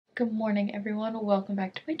Good morning, everyone. Welcome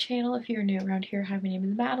back to my channel. If you're new around here, hi, my name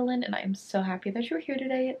is Madeline, and I am so happy that you're here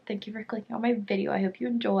today. Thank you for clicking on my video. I hope you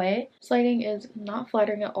enjoy. This lighting is not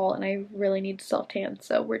flattering at all, and I really need to self-tan,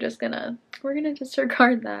 so we're gonna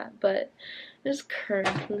disregard that. But it is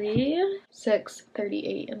currently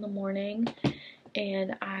 6:38 in the morning,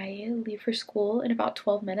 and I leave for school in about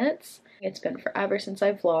 12 minutes. It's been forever since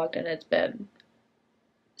I vlogged, and it's been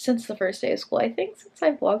since the first day of school. I think since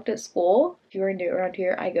I vlogged at school. If you are new around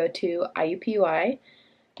here, I go to IUPUI,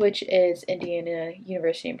 which is Indiana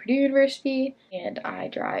University and Purdue University, and I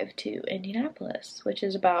drive to Indianapolis, which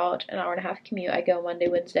is about an hour and a half commute. I go Monday,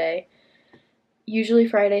 Wednesday, usually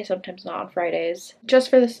Friday, sometimes not on Fridays. Just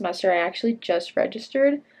for the semester, I actually just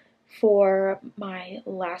registered for my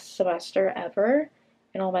last semester ever,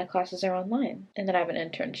 and all my classes are online. And then I have an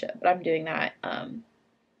internship, but I'm doing that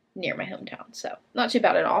near my hometown, so not too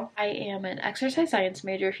bad at all. I am an exercise science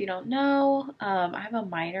major, if you don't know. I have a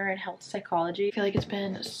minor in health psychology. I feel like it's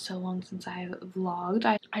been so long since I've vlogged.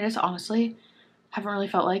 I just honestly haven't really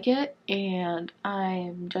felt like it, and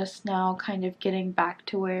I'm just now kind of getting back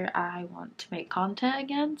to where I want to make content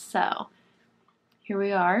again, so here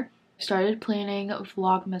we are. I started planning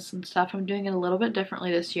vlogmas and stuff. I'm doing it a little bit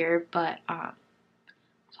differently this year, but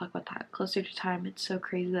talk about that closer to time. It's so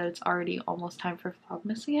crazy that it's already almost time for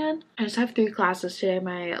vlogmas again. I just have 3 classes today.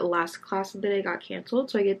 My last class of the day got canceled,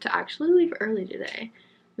 so I get to actually leave early today,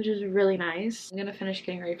 which is really nice. I'm gonna finish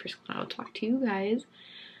getting ready for school and I'll talk to you guys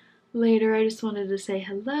later. I just wanted to say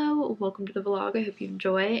hello, welcome to the vlog. I hope you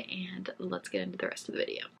enjoy, and let's get into the rest of the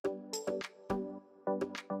video.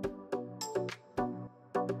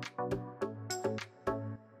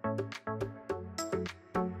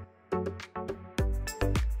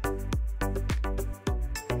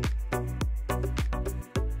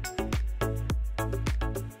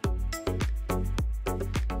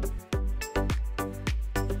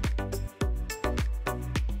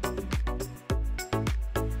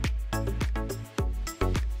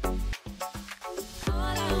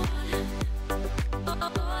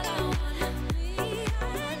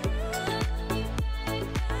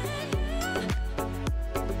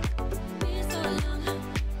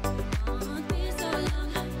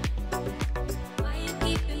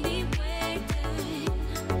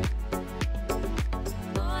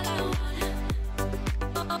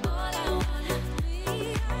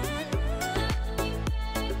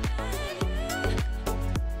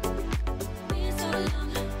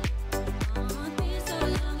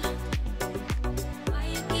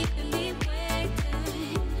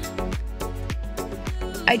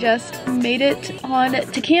 I just made it on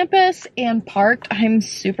to campus and parked. I'm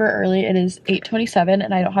super early. It is 8:27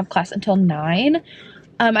 and I don't have class until 9.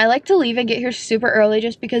 I like to leave and get here super early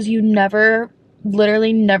just because you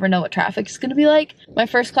literally never know what traffic is going to be like. My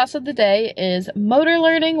first class of the day is motor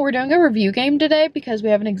learning. We're doing a review game today because we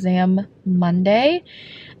have an exam Monday.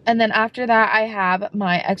 And then after that, I have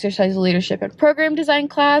my exercise leadership and program design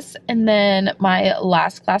class. And then my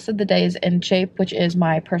last class of the day is In Shape, which is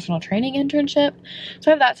my personal training internship. So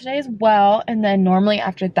I have that today as well. And then normally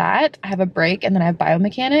after that, I have a break and then I have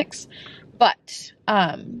biomechanics. But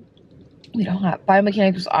we don't have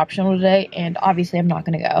biomechanics was optional today, and obviously I'm not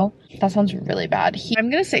going to go. That sounds really bad. I'm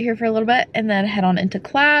going to sit here for a little bit and then head on into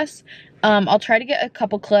class. I'll try to get a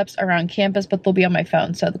couple clips around campus, but they'll be on my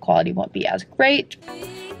phone, so the quality won't be as great.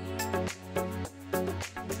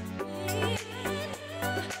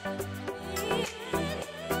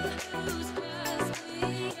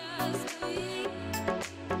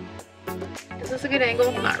 Is this a good angle?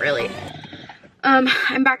 Not really.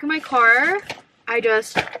 I'm back in my car. I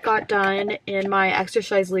just got done in my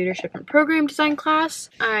exercise leadership and program design class.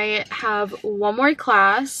 I have one more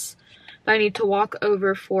class that I need to walk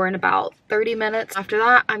over for in about 30 minutes. After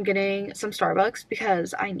that, I'm getting some Starbucks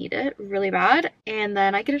because I need it really bad. And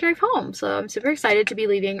then I get to drive home. So I'm super excited to be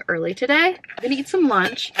leaving early today. I'm gonna eat some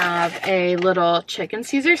lunch. I have a little chicken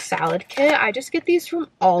Caesar salad kit. I just get these from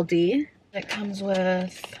Aldi. It comes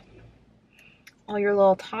with all your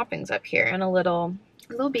little toppings up here and a little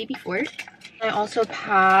baby fork. I also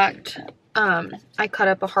packed, I cut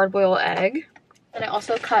up a hard-boiled egg, and I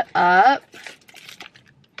also cut up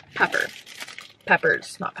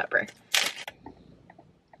peppers, not pepper.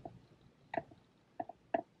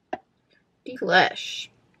 Delish.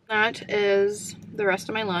 That is the rest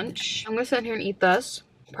of my lunch. I'm gonna sit here and eat this,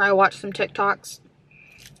 probably watch some TikToks,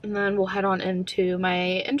 and then we'll head on into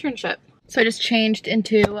my internship. So I just changed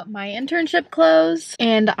into my internship clothes,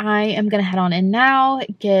 and I am gonna head on in now,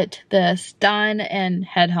 get this done, and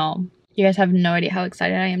head home. You guys have no idea how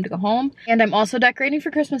excited I am to go home. And I'm also decorating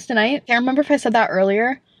for Christmas tonight. I can't remember if I said that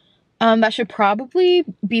earlier, That should probably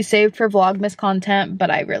be saved for Vlogmas content,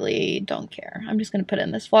 but I really don't care. I'm just gonna put it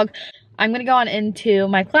in this vlog. I'm gonna go on into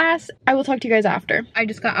my class. I will talk to you guys after. I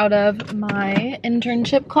just got out of my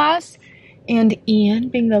internship class, and Ian,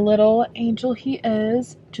 being the little angel he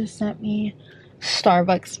is, just sent me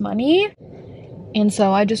Starbucks money. And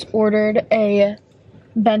so I just ordered a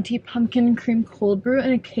venti pumpkin cream cold brew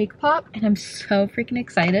and a cake pop, and I'm so freaking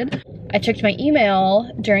excited. I checked my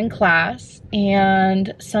email during class,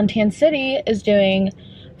 and Suntan City is doing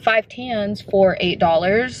 5 tans for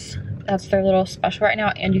 $8. That's their little special right now,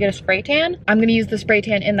 and you get a spray tan. I'm gonna use the spray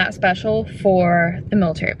tan in that special for the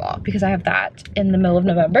military ball because I have that in the middle of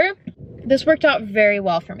November. This worked out very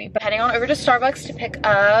well for me. But heading on over to Starbucks to pick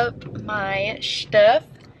up my stuff.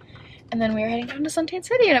 And then we are heading down to Suntan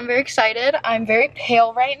City, and I'm very excited. I'm very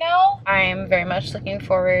pale right now. I'm very much looking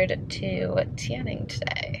forward to tanning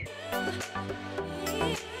today.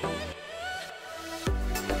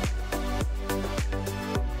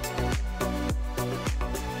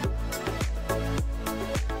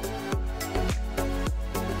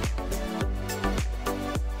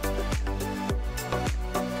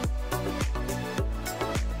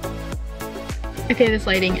 Okay, this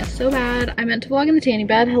lighting is so bad. I meant to vlog in the tanning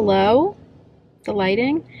bed. Hello? The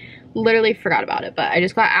lighting? Literally forgot about it, but I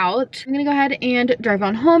just got out. I'm gonna go ahead and drive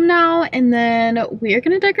on home now, and then we are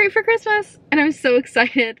gonna decorate for Christmas, and I'm so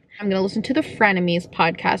excited. I'm gonna listen to the Frenemies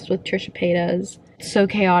podcast with Trisha Paytas. It's so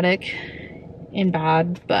chaotic and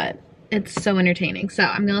bad, but it's so entertaining. So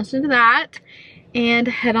I'm gonna listen to that and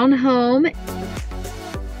head on home.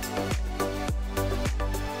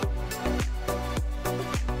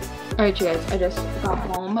 Alright, you guys, I just got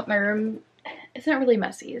home. My room isn't really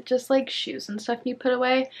messy. It's just like shoes and stuff you put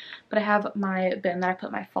away. But I have my bin that I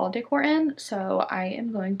put my fall decor in. So I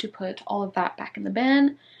am going to put all of that back in the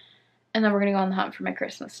bin. And then we're going to go on the hunt for my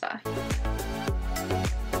Christmas stuff.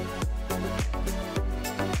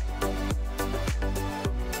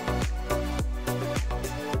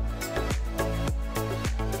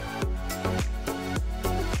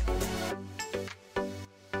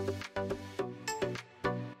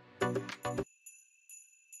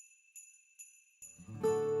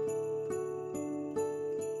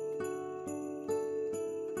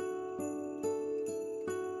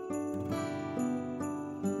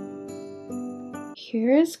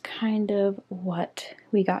 Here's kind of what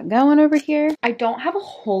we got going over here. I don't have a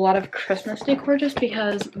whole lot of Christmas decor just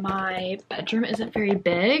because my bedroom isn't very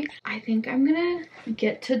big. I think I'm gonna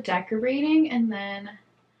get to decorating and then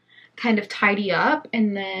kind of tidy up,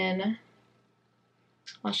 and then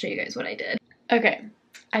I'll show you guys what I did. Okay,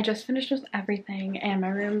 I just finished with everything and my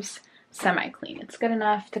room's semi-clean. It's good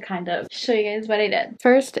enough to kind of show you guys what I did.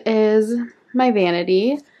 First is my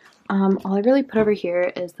vanity. All I really put over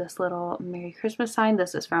here is this little Merry Christmas sign.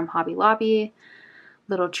 This is from Hobby Lobby.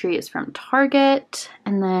 Little tree is from Target.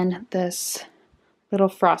 And then this little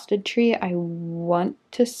frosted tree, I want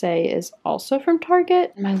to say, is also from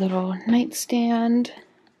Target. My little nightstand,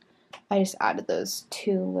 I just added those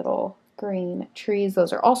 2 little green trees.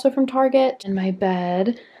 Those are also from Target. And my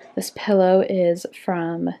bed, this pillow is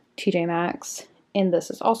from TJ Maxx. And this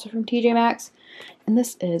is also from TJ Maxx. And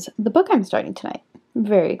this is the book I'm starting tonight. I'm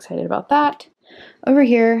very excited about that. Over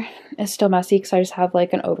here is still messy because I just have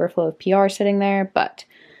like an overflow of PR sitting there, but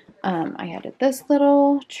I added this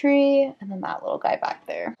little tree and then that little guy back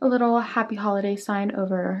there. A little happy holiday sign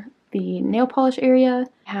over the nail polish area.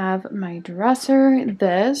 I have my dresser.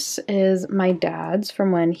 This is my dad's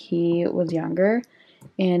from when he was younger,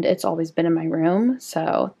 and it's always been in my room,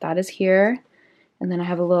 so that is here. And then I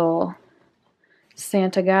have a little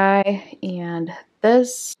Santa guy, and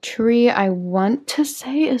this tree I want to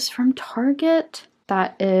say is from Target.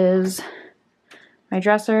 That is my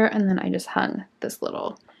dresser, and then I just hung this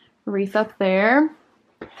little wreath up there.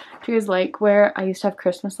 Do you guys like where I used to have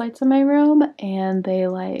Christmas lights in my room, and they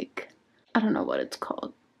like, I don't know what it's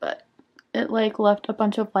called, but it like left a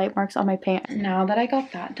bunch of light marks on my pants. Now that I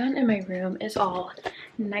got that done and my room is all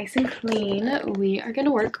nice and clean, we are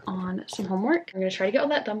gonna work on some homework. I'm gonna try to get all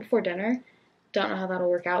that done before dinner. Don't know how that'll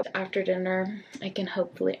work out. After dinner, I can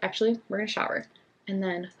hopefully, actually, we're gonna shower, and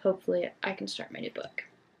then hopefully I can start my new book.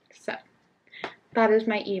 So, that is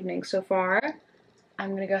my evening so far.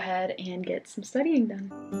 I'm gonna go ahead and get some studying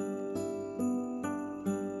done.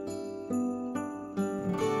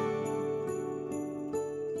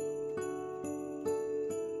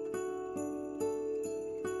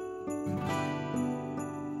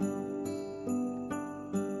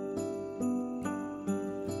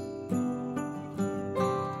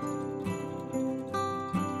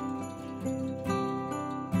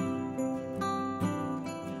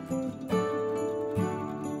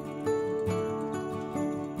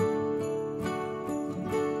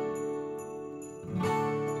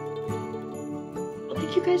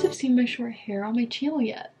 if you guys have seen my short hair on my channel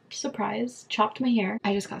yet. Surprise, chopped my hair.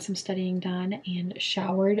 I just got some studying done and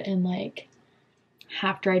showered and like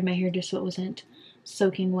half dried my hair just so it wasn't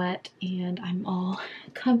soaking wet, and I'm all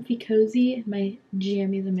comfy cozy in my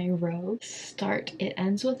jammies and my robe. Start It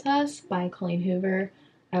Ends With Us by Colleen Hoover.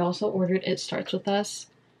 I also ordered It Starts With Us.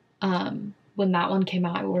 When that one came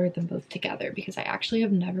out, I ordered them both together because I actually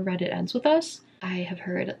have never read It Ends With Us. I have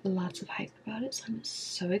heard lots of hype about it, so I'm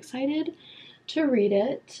so excited to read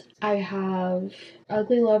it. I have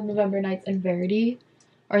Ugly Love, November Nights, and Verity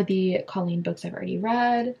are the Colleen books I've already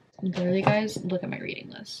read. Literally, guys, look at my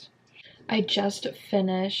reading list. I just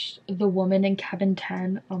finished The Woman in Cabin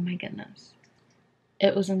 10. Oh my goodness.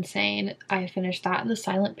 It was insane. I finished that and The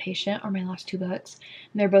Silent Patient are my last two books.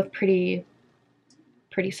 And they're both pretty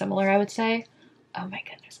similar, I would say. Oh my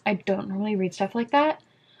goodness. I don't normally read stuff like that.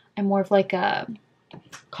 I'm more of like a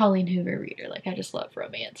Colleen Hoover reader. Like, I just love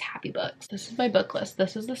romance, happy books. This is my book list.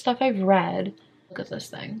 This is the stuff I've read. Look at this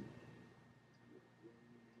thing.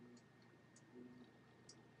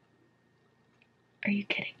 Are you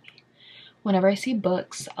kidding me? Whenever I see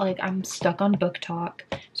books, like, I'm stuck on book talk,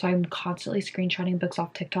 so I'm constantly screenshotting books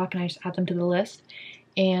off TikTok and I just add them to the list.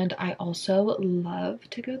 And I also love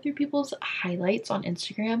to go through people's highlights on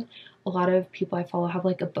Instagram. A lot of people I follow have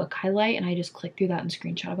like a book highlight and I just click through that and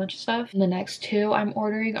screenshot a bunch of stuff. And the next two I'm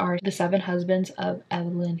ordering are The Seven Husbands of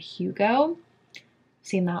Evelyn Hugo.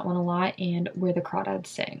 Seen that one a lot, and Where the Crawdads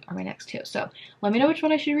Sing are my next two. So let me know which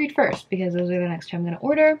one I should read first because those are the next two I'm going to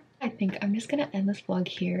order. I think I'm just going to end this vlog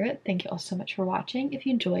here. Thank you all so much for watching. If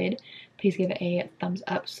you enjoyed, please give it a thumbs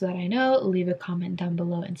up so that I know. Leave a comment down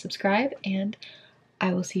below and subscribe, and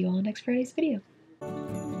I will see you all in next Friday's video.